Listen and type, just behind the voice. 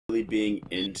really being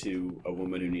into a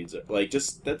woman who needs it. Like,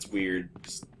 just, that's weird.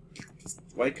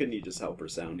 Why couldn't you just help her,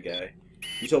 sound guy?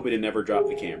 You told me to never drop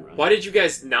the camera. Why did you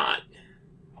guys not?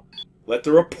 Let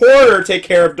the reporter take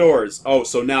care of doors. Oh,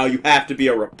 so now you have to be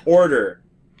a reporter.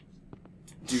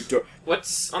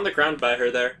 What's on the ground by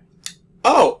her there?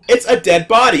 Oh, it's a dead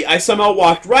body. I somehow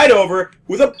walked right over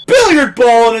with a billiard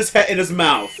ball in his head, in his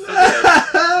mouth. Okay.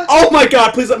 Oh my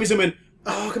god, please let me zoom in.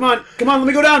 Oh, come on, let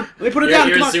me go down. Let me put it down.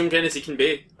 You're come as on. zoomed in as you can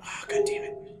be. Oh, god damn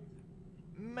it.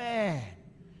 Man,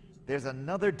 there's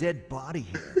another dead body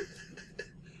here.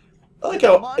 I like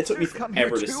how it took me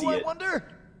forever to see it.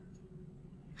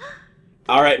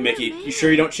 Alright, Mickey, you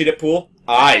sure you don't cheat at pool?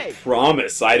 I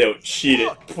promise I don't cheat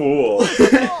at pool.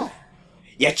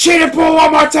 You cheated pool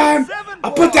one more time!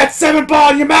 I'll put that 7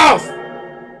 ball in your mouth!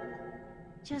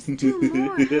 Just 2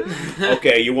 more, huh?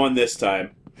 Okay, you won this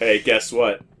time. Hey, guess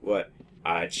what? What?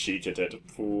 I cheated at a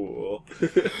pool.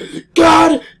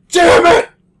 God damn it!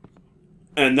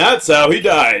 And that's how he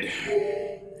died.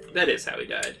 That is how he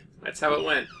died. That's how it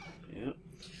went. Yeah.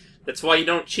 That's why you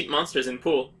don't cheat monsters in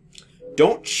pool.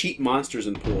 Don't cheat monsters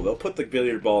in pool. They'll put the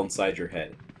billiard ball inside your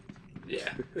head.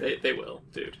 Yeah, they will,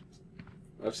 dude.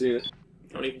 I've seen it.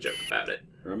 Don't even joke about it.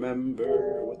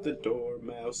 Remember what the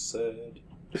dormouse said.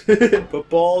 Put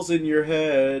balls in your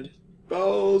head.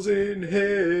 Balls in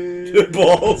head.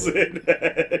 Balls in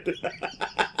head.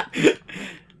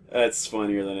 That's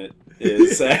funnier than it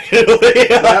is, actually.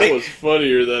 That was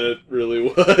funnier than it really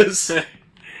was.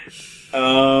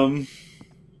 I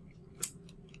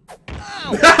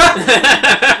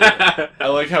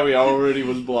like how he already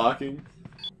was blocking.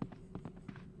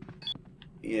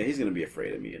 Yeah, he's gonna be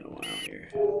afraid of me in a while here.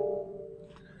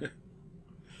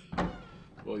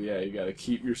 Well, yeah, you gotta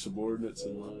keep your subordinates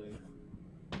in line.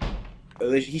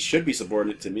 He should be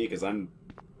subordinate to me, because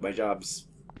my job's...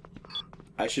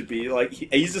 I should be, like...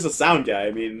 He's just a sound guy,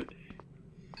 I mean...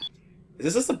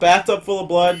 Is this a bathtub full of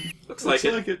blood? Looks like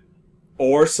it.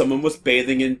 Or someone was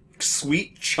bathing in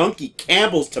sweet, chunky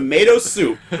Campbell's tomato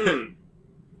soup.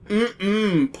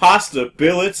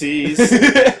 Possibilities.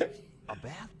 A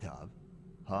bathtub?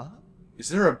 Huh? Is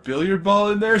there a billiard ball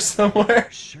in there somewhere?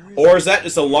 Sure Or is that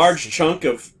just a large chunk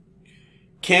of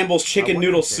Campbell's chicken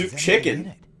noodle soup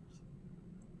chicken?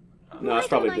 No, it's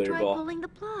probably a billiard ball. Pulling the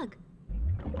plug?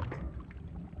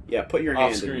 Yeah, put your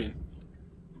Off hand screen. in.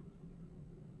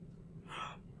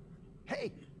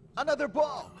 Hey, another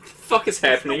ball. What the fuck is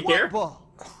happening here? Ball.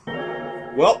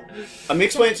 Well, let me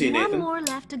explain it to you, One Nathan. more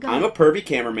left to go. I'm a pervy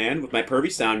cameraman with my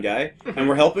pervy sound guy, and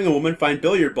we're helping a woman find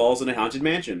billiard balls in a haunted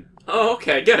mansion. Oh,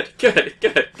 okay, good. Keep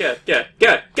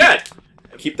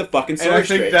the fucking And story I think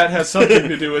straight. that has something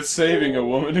to do with saving a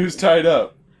woman who's tied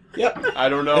up. Yep. I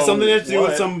don't know. It's something to do with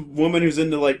what. some woman who's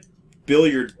into, like,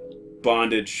 billiard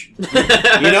bondage.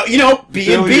 you know, B&B.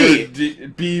 Billiard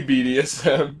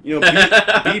BDSM. You know,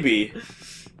 BB.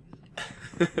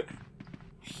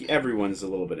 Everyone's a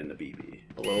little bit into BB.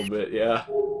 A little bit, yeah.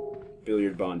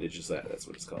 Billiard bondage is that. That's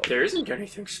what it's called. There isn't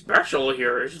anything special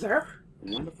here, is there?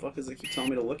 Why the fuck does it keep telling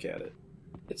me to look at it?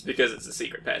 It's because it's a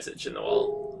secret passage in the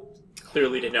wall.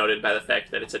 Clearly denoted by the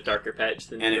fact that it's a darker patch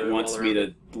than And the it wall wants me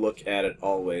around to look at it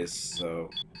always, so...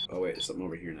 Oh wait, there's something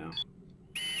over here now.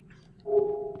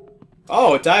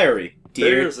 Oh, a diary!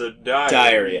 Dear There's a diary.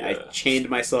 diary. I chained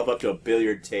myself up to a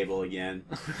billiard table again.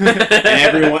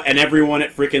 and everyone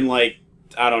at freaking, like,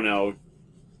 I don't know,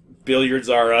 Billiards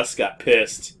R Us got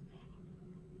pissed.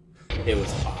 It was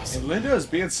awesome. And Linda is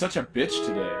being such a bitch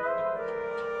today.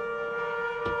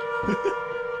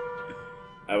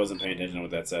 I wasn't paying attention to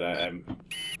what that said. I'm...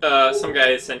 Some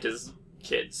guy sent his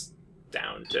kids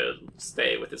down to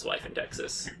stay with his wife in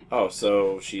Texas. Oh,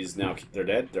 so she's now... They're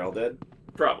dead? They're all dead?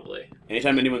 Probably.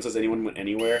 Anytime anyone says anyone went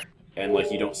anywhere, and,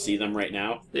 like, you don't see them right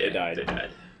now, Yeah, they died. They died.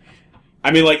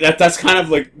 I mean, like, that's kind of,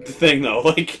 like, the thing, though.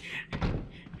 Like,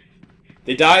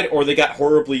 they died, or they got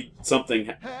horribly something...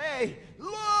 Hey,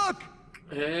 look!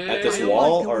 At this Hey.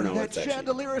 wall? Like Or the way no, that it's actually...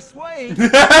 chandelier is swaying.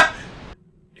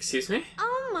 Excuse me?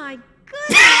 Oh my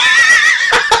goodness!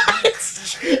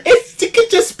 it could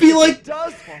just be, like... It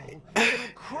does fall. It'll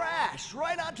crash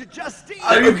right onto Justine.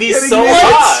 It would be kidding so me?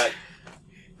 hot!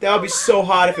 That would be so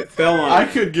hot if it fell on I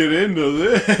her. could get into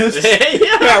this.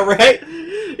 Yeah, right?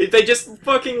 If they just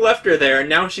fucking left her there, and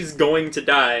now she's going to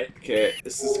die. Okay,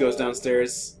 this goes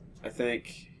downstairs, I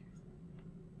think.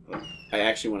 I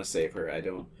actually want to save her. I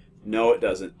don't... No, it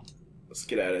doesn't. Let's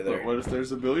get out of there. But what if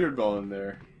there's a billiard ball in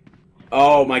there?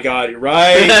 Oh my god, you're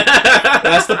right!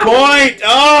 That's the point!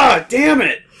 Oh, damn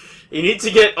it! You need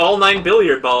to get all 9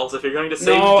 billiard balls if you're going to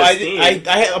save No, Justine.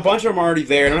 I had a bunch of them already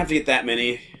there. I don't have to get that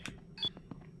many.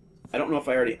 I don't know if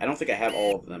I already... I don't think I have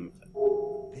all of them.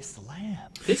 This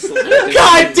lamp. This lamp.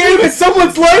 God damn it!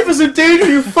 Someone's life is in danger,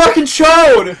 you fucking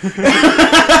chode!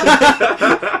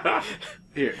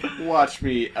 Here, watch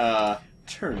me,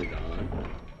 turn it on.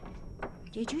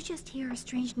 Did you just hear a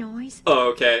strange noise? Oh,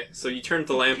 okay. So you turned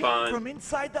the lamp Came on. from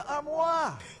inside the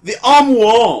armoire. The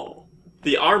armoire!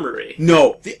 The armory.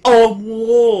 No, the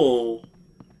armoire!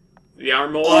 The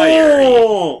armoire.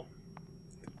 Oh!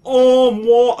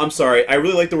 Armoire! I'm sorry, I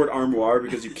really like the word armoire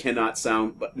because you cannot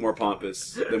sound more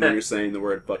pompous than when you're saying the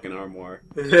word fucking armoire.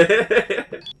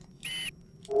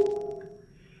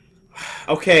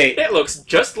 Okay. It looks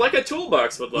just like a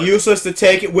toolbox would look. Useless to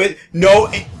take it with. No.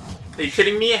 Are you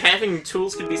kidding me? Having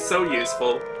tools could be so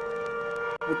useful.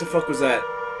 What the fuck was that?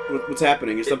 What's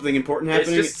happening? Is something important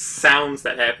happening? It's just sounds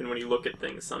that happen when you look at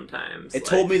things sometimes. It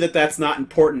told me that that's not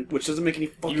important, which doesn't make any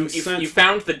fucking sense. You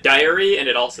found the diary, and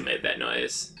it also made that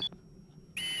noise.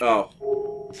 Oh.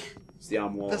 It's the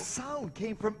armoire. The sound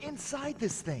came from inside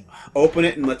this thing. Open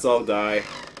it and let's all die.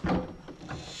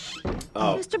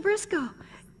 Oh. Mr. Briscoe,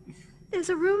 there's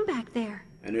a room back there.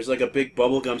 And there's like a big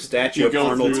bubblegum statue You of go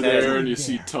Arnold's through head. there and you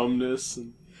see Tumnus.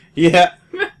 And... Yeah.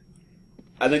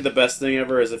 I think the best thing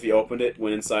ever is if you opened it,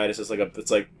 went inside, it's just like it's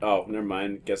like, oh, never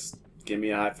mind, guess, give me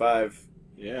a high five.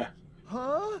 Yeah.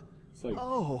 Huh? It's like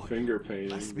Oh, finger painting.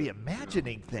 must be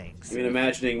imagining things. I mean,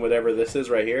 imagining whatever this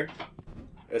is right here.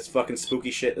 It's fucking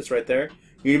spooky shit that's right there.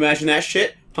 You imagine that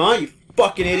shit? Huh, you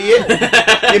fucking idiot?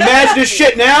 You imagine this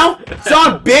shit now?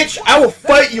 Son, bitch, I will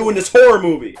fight you in this horror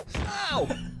movie. Ow!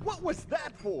 What was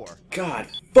that for? God,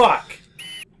 fuck.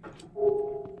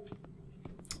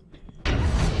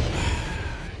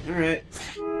 Alright.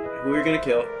 Who are you gonna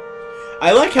kill?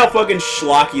 I like how fucking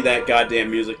schlocky that goddamn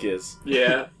music is.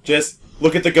 Yeah. Just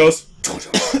look at the ghost.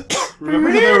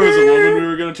 Remember there was a woman we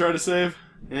were gonna try to save?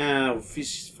 Yeah,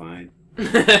 she's fine.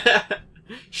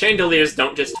 Chandeliers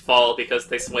don't just fall because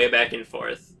they sway back and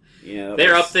forth. Yeah,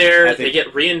 They're was- up there, I they think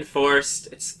get reinforced,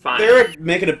 it's fine. they're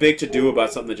making a big to-do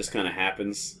about something that just kind of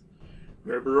happens.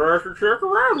 Maybe I should check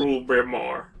around a little bit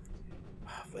more.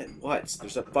 What?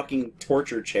 There's a fucking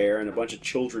torture chair and a bunch of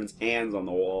children's hands on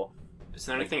the wall. Is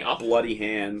there anything up? Bloody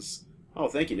hands. Oh,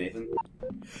 thank you, Nathan.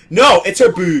 No, it's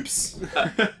her boobs.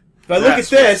 If I look at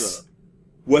this,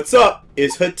 what's up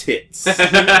is her tits.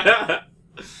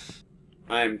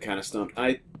 I'm kind of stumped.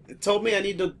 It told me I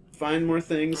need to find more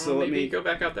things, so let maybe me... go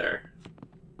back out there.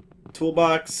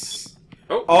 Toolbox.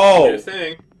 Oh, new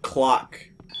thing. Clock.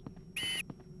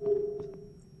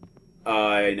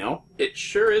 No. It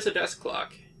sure is a desk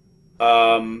clock.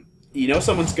 You know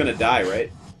someone's gonna die,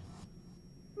 right?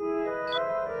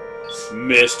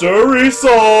 Mystery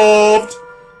solved!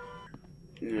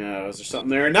 No, is there something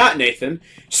there? Not Nathan.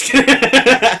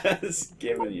 Just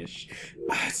giving you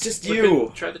it's just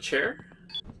you. Try the chair.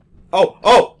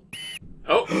 Oh!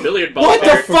 Oh, billiard ball. What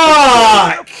the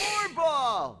fuck?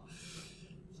 Floorball!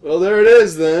 Well, there it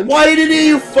is then. Why didn't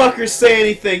you fuckers say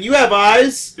anything? You have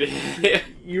eyes.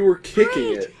 You were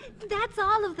kicking Right. it. That's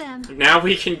all of them. Now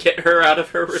we can get her out of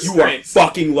her You are restraints.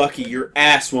 fucking lucky. Your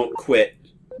ass won't quit.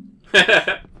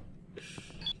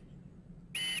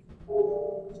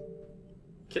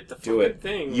 Get the Do fucking it.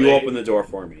 thing. You lady. open the door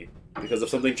for me. Because if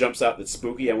something jumps out that's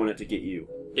spooky, I want it to get you.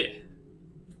 Yeah.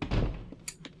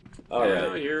 Now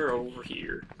Alright. you're over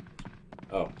here.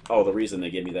 Oh, the reason they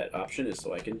gave me that option is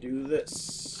so I can do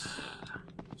this.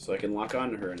 So I can lock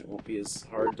onto her and it won't be as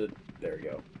hard to... There we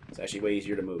go. It's actually way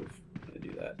easier to move when I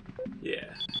do that.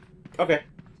 Yeah. Okay.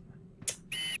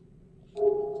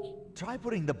 Try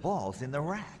putting the balls in the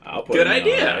rack. Good I'll put it in,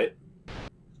 idea. alright.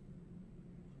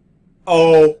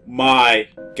 Oh my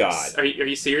god. Are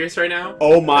you serious right now?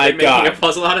 Oh my Are they god. making a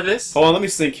puzzle out of this? Hold on, let me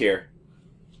think here.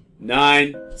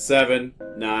 9, 7,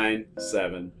 9,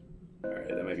 7. Alright,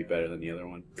 that might be better than the other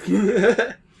one.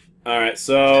 Alright,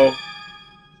 so...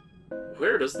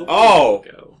 Where does the Oh!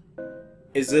 go?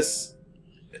 Is this...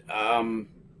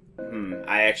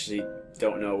 I actually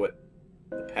don't know what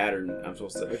the pattern I'm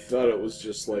supposed I to... thought it was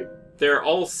just like... They're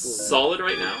all solid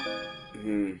right now?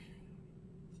 Hmm.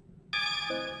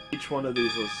 Each one of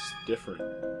these was different.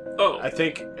 Oh. I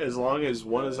think as long as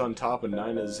 1 is on top and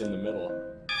 9 is in the middle.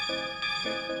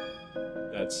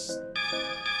 That's...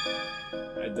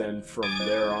 And then from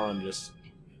there on, just...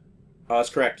 Oh, that's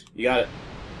correct. You got it.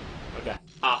 Okay.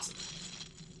 Awesome.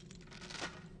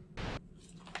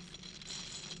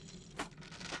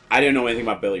 I didn't know anything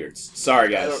about billiards. Sorry,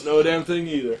 I guys. don't know a damn thing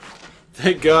either.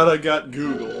 Thank God I got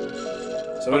Google.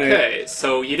 So anyway, Okay,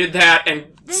 so you did that, and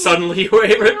suddenly you were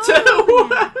able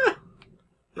to...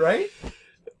 Right?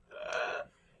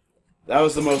 that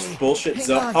was the most bullshit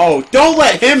zone. Oh, don't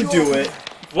let him do it!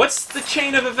 What's the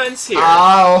chain of events here?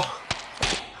 Ow!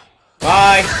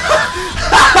 Bye!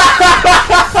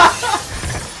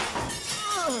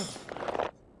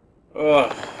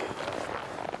 Ugh.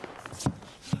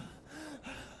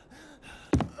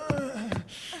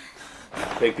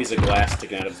 Big piece of glass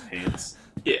sticking out of his pants.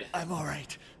 Yeah. I'm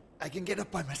alright. I can get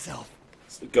up by myself.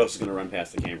 The ghost is gonna run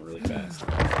past the camera really fast.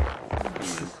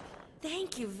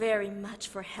 Thank you very much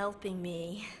for helping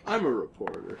me. I'm a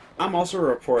reporter. I'm also a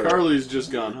reporter. Carly's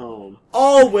just gone home.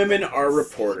 All women are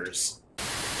reporters.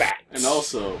 Facts. And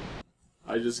also,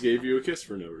 I just gave you a kiss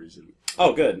for no reason.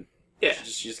 Oh, good. Yeah.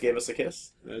 She just gave us a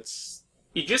kiss. That's...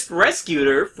 You just rescued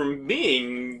her from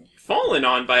being fallen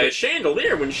on by a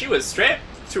chandelier when she was strapped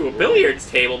to a billiards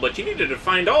table, but you needed to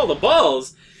find all the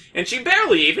balls, and she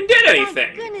barely even did anything.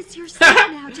 Thank goodness you're safe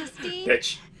now, Justine.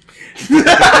 Bitch.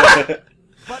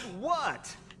 But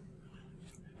what?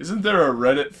 Isn't there a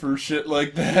Reddit for shit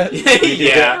like that?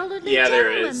 Yeah, Elderly yeah, there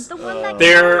gentleman, is. the one that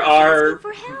There came are asking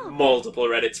for help. multiple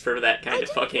Reddits for that kind I of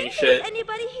didn't fucking think there was shit.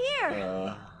 anybody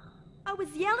here. I was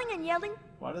yelling and yelling.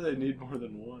 Why do they need more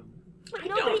than one? But I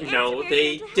nobody don't answered know. me or They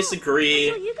came to help. disagree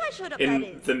Until you guys showed up, that in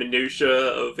is. the minutia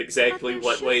of exactly But there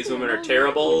what should ways be women an are old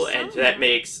terrible, lady and somewhere. that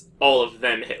makes all of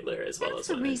them Hitler as well That's as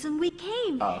the women. reason we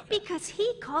came. Oh, okay. Because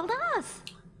he called us.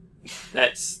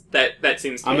 That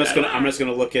seems to I'm be just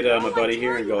gonna look at my Oh, buddy I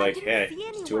here tell and you, go I like, didn't hey, see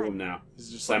it's two of them anyone. now. It's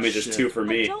just So I mean, just shit. two for I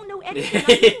me. don't know anything.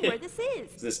 I don't know where this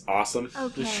is. Is this awesome?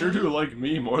 Okay. They sure do like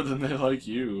me more than they like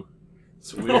you.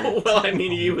 It's weird. Oh, well, I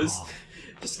mean, he was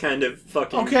just kind of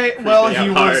fucking Okay, creeping well, out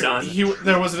hard on.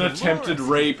 there was an attempted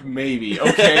rape, maybe.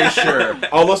 Okay, sure.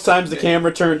 All those times the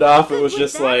camera turned off, it What was would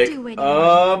just that like, do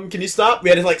anyway? can you stop? We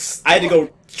had to I had to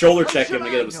go shoulder check him to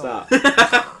get him to stop.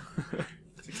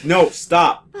 No,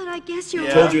 stop. But I guess you're I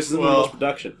Yeah. told you this isn't one of well- those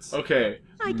productions. Okay,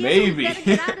 I guess maybe. we better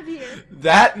get out of here.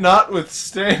 That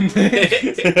notwithstanding,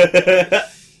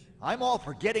 I'm all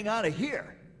for getting out of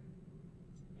here.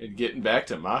 and getting back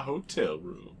to my hotel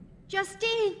room.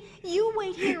 Justine, you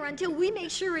wait here until we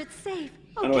make sure it's safe.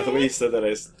 I don't know, the way you said that,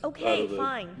 I thought Okay, of the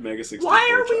fine. Mega 64 Why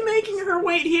are we child. making her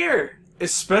wait here?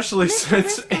 Especially since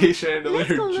Let's go- a let's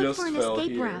chandelier go look just for an fell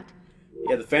escape here. route.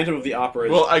 Yeah, the Phantom of the Opera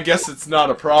is... Well, I guess it's not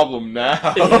a problem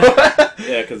now.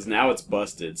 yeah, because now it's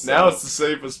busted. So. Now it's the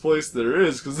safest place there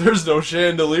is, because there's no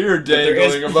chandelier there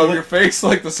is- dangling above your face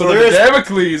like the sword there of is-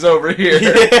 Damocles over here.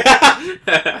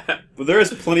 Yeah. But there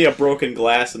is plenty of broken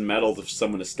glass and metal for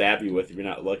someone to stab you with if you're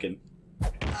not looking.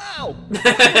 Ow!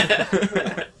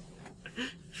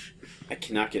 I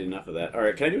cannot get enough of that.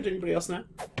 Alright, can I do it to anybody else now?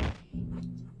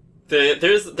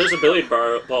 There's a billiard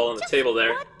ball on the table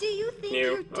there. What do you think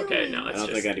you're You? doing? Okay, no, I it's don't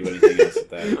just... think I do anything else with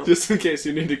that. Just in case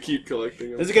you need to keep collecting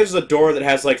them. There's there's a door that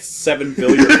has like 7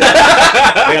 billiard balls.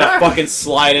 I gotta fucking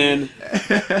slide in.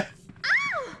 Ow!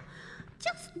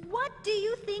 Just what do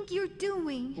you think you're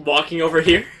doing? Walking over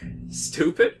here?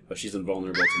 Stupid. But she's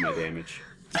invulnerable to my damage.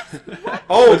 Oh,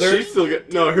 Oh, she's they're still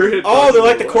get no. Her hit. oh, they're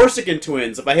like the Corsican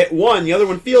twins. If I hit one, the other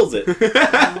one feels it.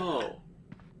 Oh.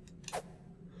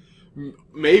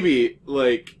 Maybe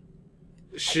like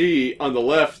she on the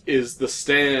left is the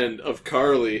stand of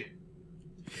Carly.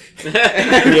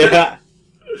 Yeah.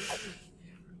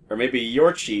 Or maybe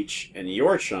your Cheech and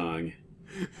your Chong.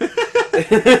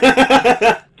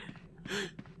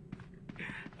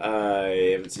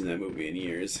 I haven't seen that movie in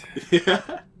years.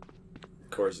 Yeah.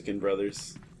 Corsican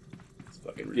Brothers. It's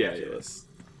fucking Yeah, ridiculous.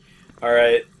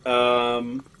 Alright,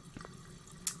 Yeah,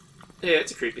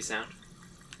 it's a creepy sound.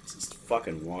 it's just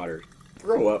fucking water.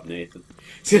 Grow up, Nathan.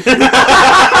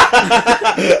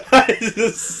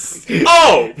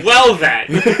 Oh, well then.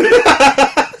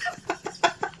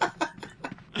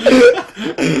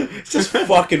 It's just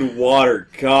fucking water,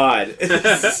 God.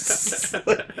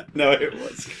 No, it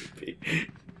was creepy.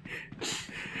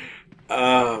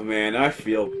 Oh man, I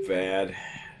feel bad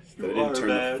that I You didn't are turn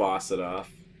bad. the faucet off.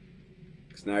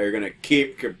 Because now you're gonna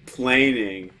keep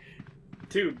complaining.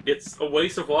 Dude, it's a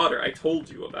waste of water. I told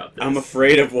you about this. I'm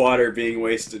afraid of water being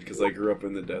wasted because I grew up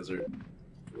in the desert.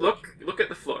 Look at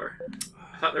the floor.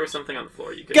 I thought there was something on the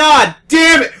floor you could... God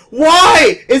damn it!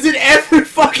 Why is it every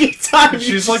fucking time?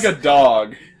 She's like a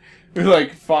dog who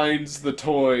like finds the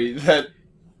toy that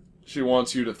she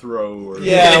wants you to throw. Or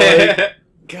Yeah, like,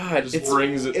 God, Just it's,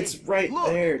 brings it- it's right Look.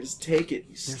 there. Just take it,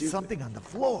 you There's stupid. something on the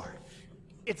floor.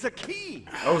 It's a key.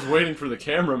 I was waiting for the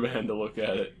cameraman to look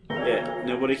at it. Yeah,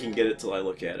 nobody can get it till I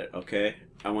look at it, okay?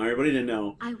 I want everybody to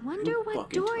know. I wonder Don't what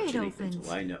fucking door touch it anything opens.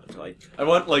 Till I know. Till I... I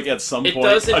want, like, at some It point,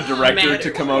 doesn't a director matter.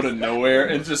 to come out of nowhere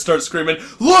and just start screaming,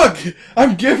 "Look!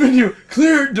 I'm giving you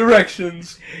clear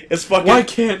directions! It's fucking. Why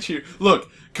can't you? Look,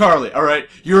 Carly, alright?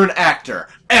 You're an actor.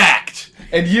 Act!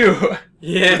 And you,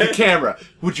 Yeah. with the camera,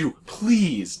 would you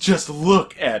please just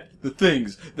look at the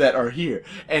things that are here?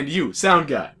 And you, sound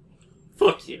guy,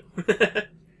 Fuck you.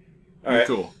 All right.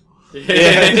 Cool.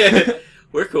 Yeah.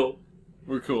 We're cool.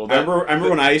 We're cool. I remember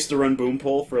when I used to run boom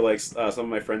pole for like some of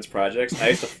my friends' projects. I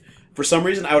used to, for some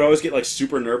reason, I would always get like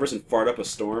super nervous and fart up a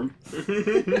storm.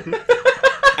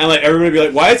 And like everybody would be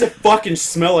like, "Why does it fucking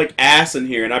smell like ass in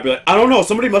here?" And I'd be like, "I don't know.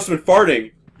 Somebody must have been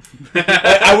farting."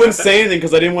 I wouldn't say anything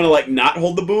because I didn't want to like not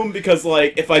hold the boom, because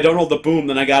like if I don't hold the boom,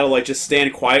 then I gotta like just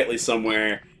stand quietly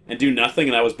somewhere and do nothing,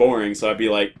 and I was boring. So I'd be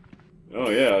like, "Oh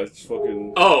yeah, it's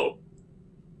fucking." Oh,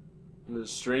 The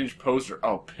strange poster.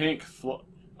 Oh, pink.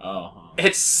 Oh.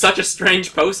 it's such a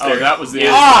strange poster. Oh, that was the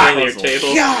billiard puzzle.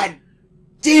 table. God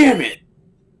damn it!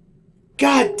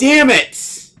 God damn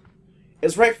it!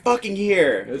 It's right fucking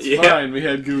here. It's Yeah. fine. We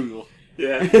had Google.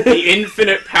 Yeah, the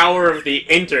infinite power of the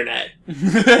internet.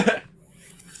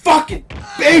 Fucking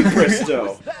Bay What's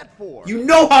Bristow! that for? You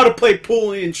know how to play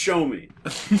pool and show me.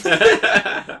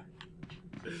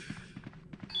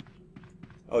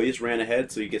 Oh, you just ran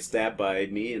ahead so you get stabbed by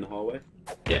me in the hallway?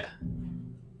 Yeah.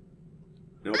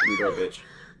 No, open the door, bitch.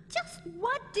 Just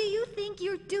what do you think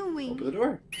you're doing? Open the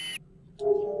door.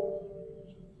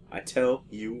 I tell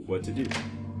you what to do.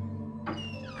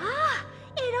 Ah,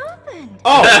 it opened.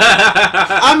 Oh!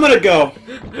 I'm gonna go.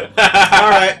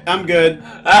 Alright, I'm good.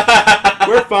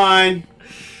 We're fine.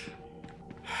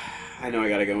 I know I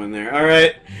gotta go in there.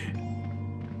 Alright.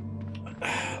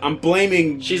 I'm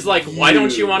blaming. She's like, why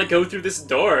don't you want to go through this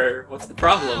door? What's the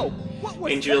problem? Ow, what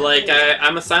was And you're that like, for?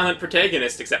 I'm a silent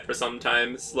protagonist, except for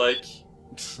sometimes. Like,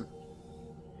 what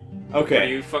do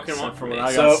Okay. you fucking want Except from for me? when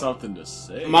I So, got something to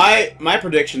say. My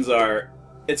predictions are,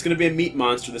 it's gonna be a meat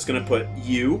monster that's gonna put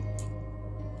you,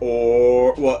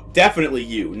 or well, definitely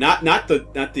you, not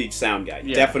the sound guy,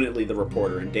 Yeah. definitely the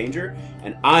reporter in danger,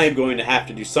 and I am going to have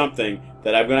to do something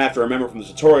that I'm gonna have to remember from the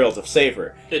tutorial to save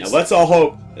her. It's- Now let's all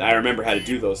hope that I remember how to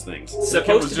do those things. It's It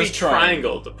supposed was to be just trying.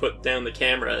 triangle to put down the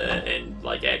camera and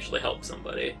like actually help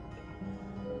somebody.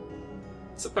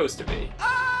 It's supposed to be.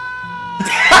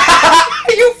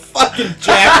 You fucking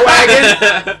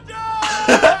jackwagon!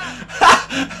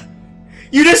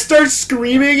 You just start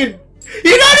screaming and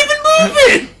you're not even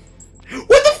moving!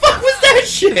 What the fuck was that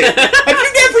shit? Have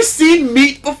you never seen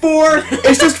meat before?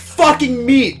 It's just fucking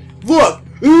meat. Look!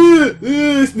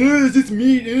 It's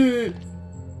meat.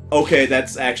 Okay,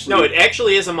 that's actually... No, it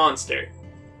actually is a monster.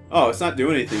 Oh, it's not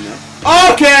doing anything though.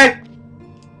 Okay!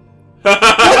 What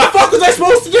the fuck was I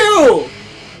supposed to do?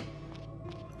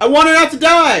 I want her not to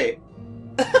die!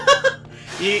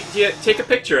 You take a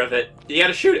picture of it. You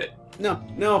gotta shoot it. No,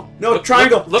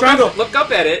 triangle, Look triangle! Look up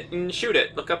at it and shoot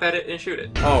it. Look up at it and shoot it.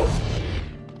 Oh.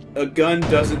 A gun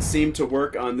doesn't seem to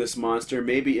work on this monster.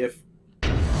 Maybe if...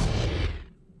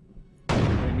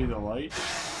 Maybe the light.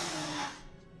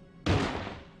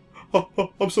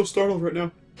 Oh, I'm so startled right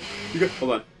now. You got...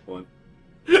 Hold on.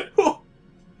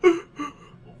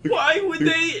 Why would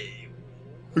they?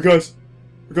 You guys.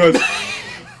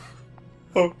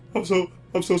 Oh, I'm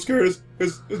so scared.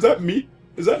 Is that meat?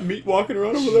 Is that meat walking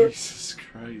around over there? Is Jesus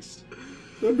Christ.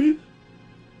 that meat?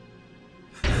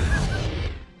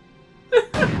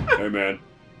 Hey man.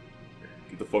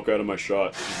 Get the fuck out of my shot.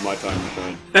 It's my time to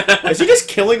shine. Is he just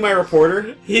killing my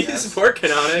reporter? He's working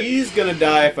on it. He's gonna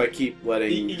die if I keep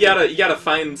letting... You gotta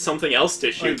find something else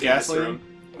to shoot in this gasoline? room.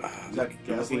 Is that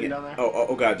gasoline down there?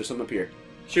 Oh god, there's something up here.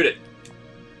 Shoot it.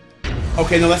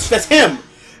 Okay, no, that's him!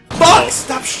 Fuck! Oh.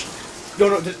 Stop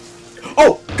No,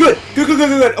 oh, good!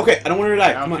 Good. Okay, I don't want her to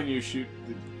die. How Come can on. you shoot?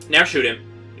 Now shoot him.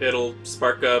 It'll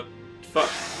spark a fuck.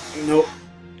 Nope.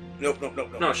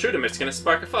 No, shoot him. It's gonna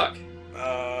spark a fuck.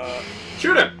 Uh,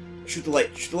 Shoot him. shoot the light.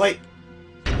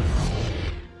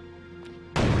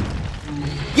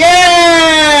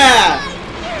 Yeah!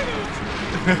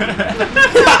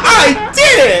 I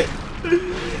did it!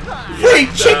 Free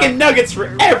chicken nuggets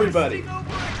for everybody! Over a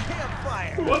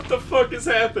campfire. What the fuck is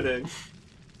happening?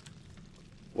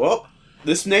 Well,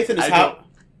 this Nathan is I how... don't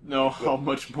know how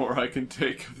much more I can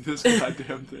take of this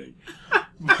goddamn thing.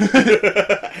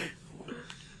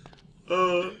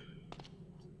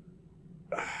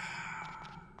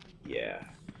 Yeah.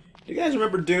 Do you guys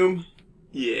remember Doom?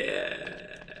 Yeah.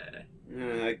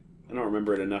 I don't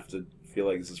remember it enough to feel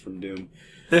like this is from Doom.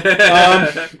 Look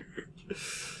at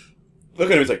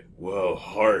him, he's like, whoa,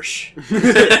 harsh.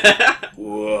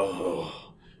 Whoa.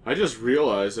 I just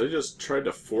realized I just tried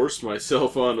to force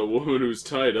myself on a woman who's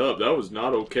tied up. That was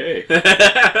not okay.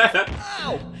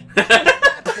 Ow! What's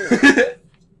that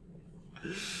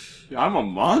for? I'm a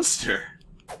monster.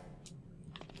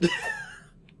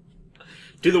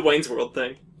 Do the Wayne's World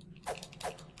thing.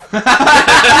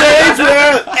 Thanks,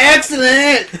 bro.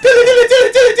 Excellent.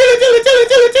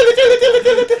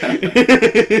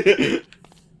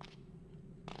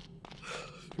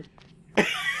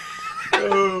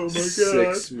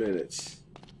 6 minutes.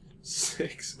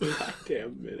 6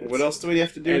 goddamn minutes. What else do we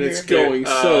have to do And here? it's going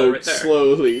so right there.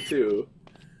 slowly, too.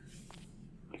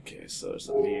 Okay, so there's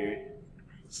something here.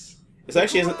 This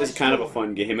actually isn't. This is kind of a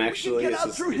fun game, actually. Get This out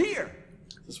is, through here.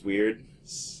 this is weird.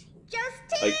 Justine!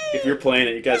 Like, if you're playing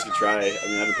it, you guys can try it. I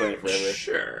mean, I've been playing it forever.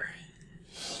 Sure.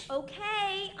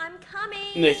 Okay, I'm coming.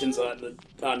 Nathan's on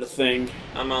the thing,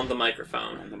 I'm on the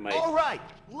microphone. on the mic. All right,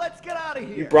 let's get out of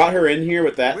here. You brought her in here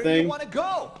with that Where do you thing. want to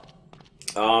go?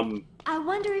 I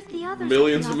wonder if the others.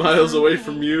 Millions are of not miles away okay.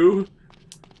 from you.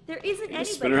 There isn't anybody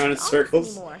spin around in in the office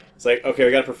circles. anymore. It's like, okay,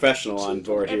 we got a professional She on told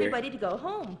board here. everybody to go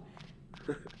home.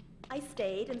 I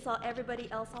stayed and saw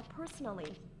everybody else all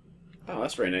personally. Oh,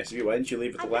 that's very nice of you. Why didn't you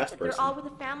leave with I the bet last that person? they're all with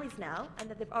their families now, and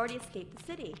that they've already escaped the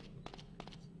city.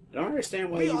 I don't understand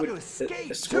why We you ought would to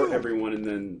escape, escort too. everyone and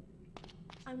then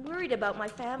I'm worried about my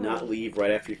family. not leave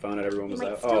right after you found out everyone They was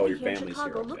might out. still Oh, be your here in family's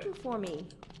Chicago here. Okay. looking for me.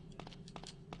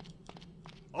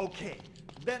 Okay,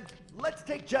 then let's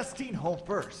take Justine home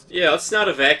first. Yeah, let's not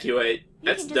evacuate. You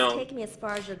That's can just dumb. take me as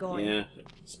far as you're going. Yeah,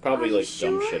 it's probably Are you like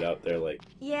dumb sure? shit out there, like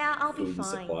Yeah, I'll be food and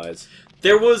fine. supplies.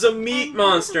 There was a meat Oh,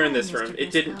 monster in how's this it going, room. Mr.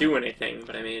 It didn't Briscoe? do anything,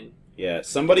 but I mean, Yeah,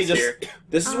 somebody It's just. here.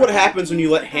 This is Are what the happens when you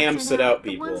teens let that Ham got sit sent out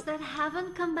The people. ones that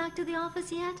haven't come back to the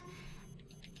office yet?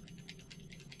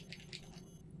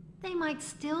 They might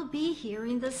still be here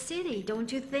in the city,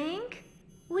 don't you think?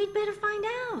 We'd better find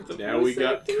out. Now we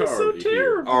got It was so Cardi here.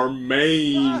 terrible. Our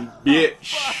main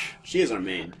bitch. She is our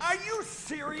main. Are you Pretty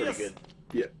serious? good.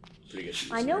 Yeah. Pretty good.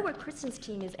 I know where Kristen's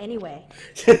team is anyway.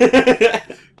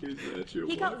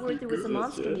 He got word there was a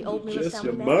monster in the old Miller Just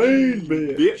your family main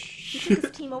mansion. bitch. He took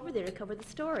his team over there to cover the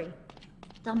story.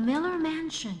 The Miller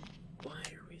Mansion. why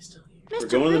are we still here? Mr. We're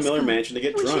going to the Briscoe, Miller Mansion to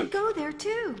get we drunk. should go there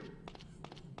too.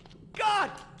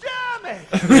 God damn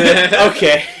it!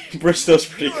 Okay, Bristow's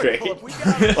pretty Miracle great. if we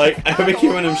got Like, I've been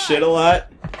giving him shit a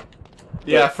lot.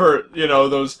 Yeah, for,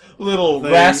 those little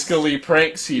Things. rascally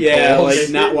pranks he Yeah, pulls. like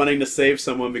not wanting to save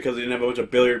someone because he didn't have a bunch of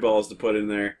billiard balls to put in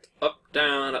there. Up,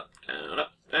 down, up, down,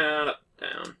 up, down, up,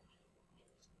 down.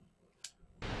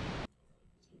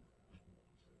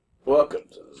 Welcome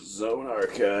to the Zone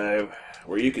Archive,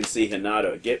 where you can see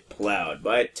Hinata get plowed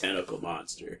by a tentacle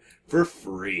monster for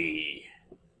free.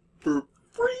 For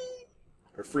free?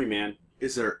 For free, man.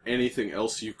 Is there anything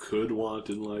else you could want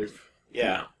in life?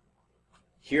 Yeah.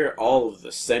 Hear all of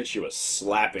the sensuous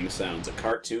slapping sounds a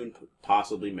cartoon could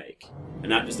possibly make. And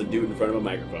not just a dude in front of a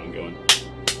microphone going...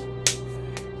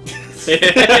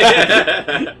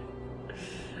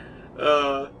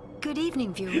 Good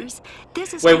evening, viewers.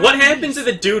 This is Wait, what Carol happened to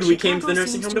Reese. the dude we came to the Chicago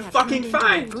nursing seems home to have fucking turned into a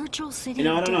find? virtual city You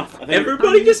know, I of don't know. death. I think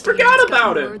Everybody just forgot Gotten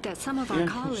about him. word that some of our Yeah,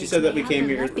 she colleagues said that may we came have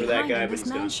been here left for that behind guy, in but this he's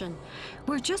gone. mansion.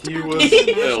 We're just He about was to enter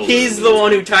the mansion. He's the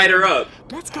one who tied her up.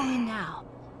 Let's go in now.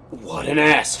 What an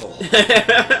asshole.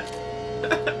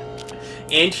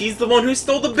 And he's the one who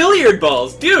stole the billiard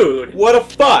balls, dude. What a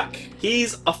fuck.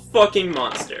 He's a fucking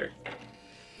monster.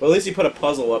 Well, at least he put a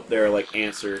puzzle up there, like,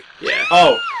 answer. Yeah.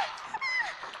 Oh!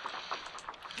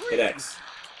 Hit X.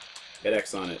 Hit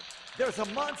X on it. There's a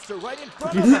monster right in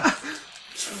front of us.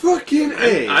 Fucking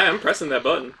A. I am pressing that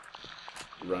button.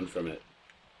 Run from it.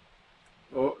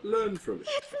 Oh, learn from it.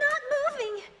 It's not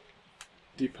moving.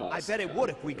 Deposit. I bet it would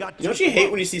if we got You know what you hate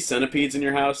when you see centipedes in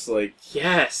your house? Like,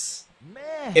 Yes.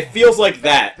 Man. it feels like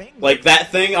that. Like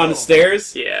that thing on the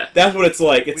stairs. Yeah. That's what it's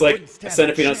like. It's We like wouldn't a stand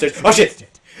centipede a on the stairs. chance Oh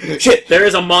shit! against Shit! There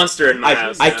is a monster in my I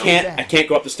house. I now. can't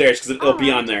go up the stairs because it'll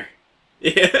be on there.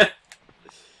 Yeah.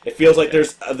 It feels like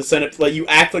there's the centipede. Like you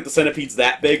act like the centipede's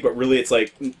that big, but really it's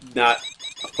like not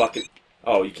a fucking.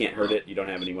 Oh, you can't hurt it. You don't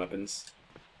have any weapons.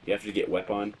 You have to get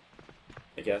weapon,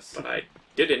 I guess. But I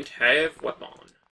didn't have weapon.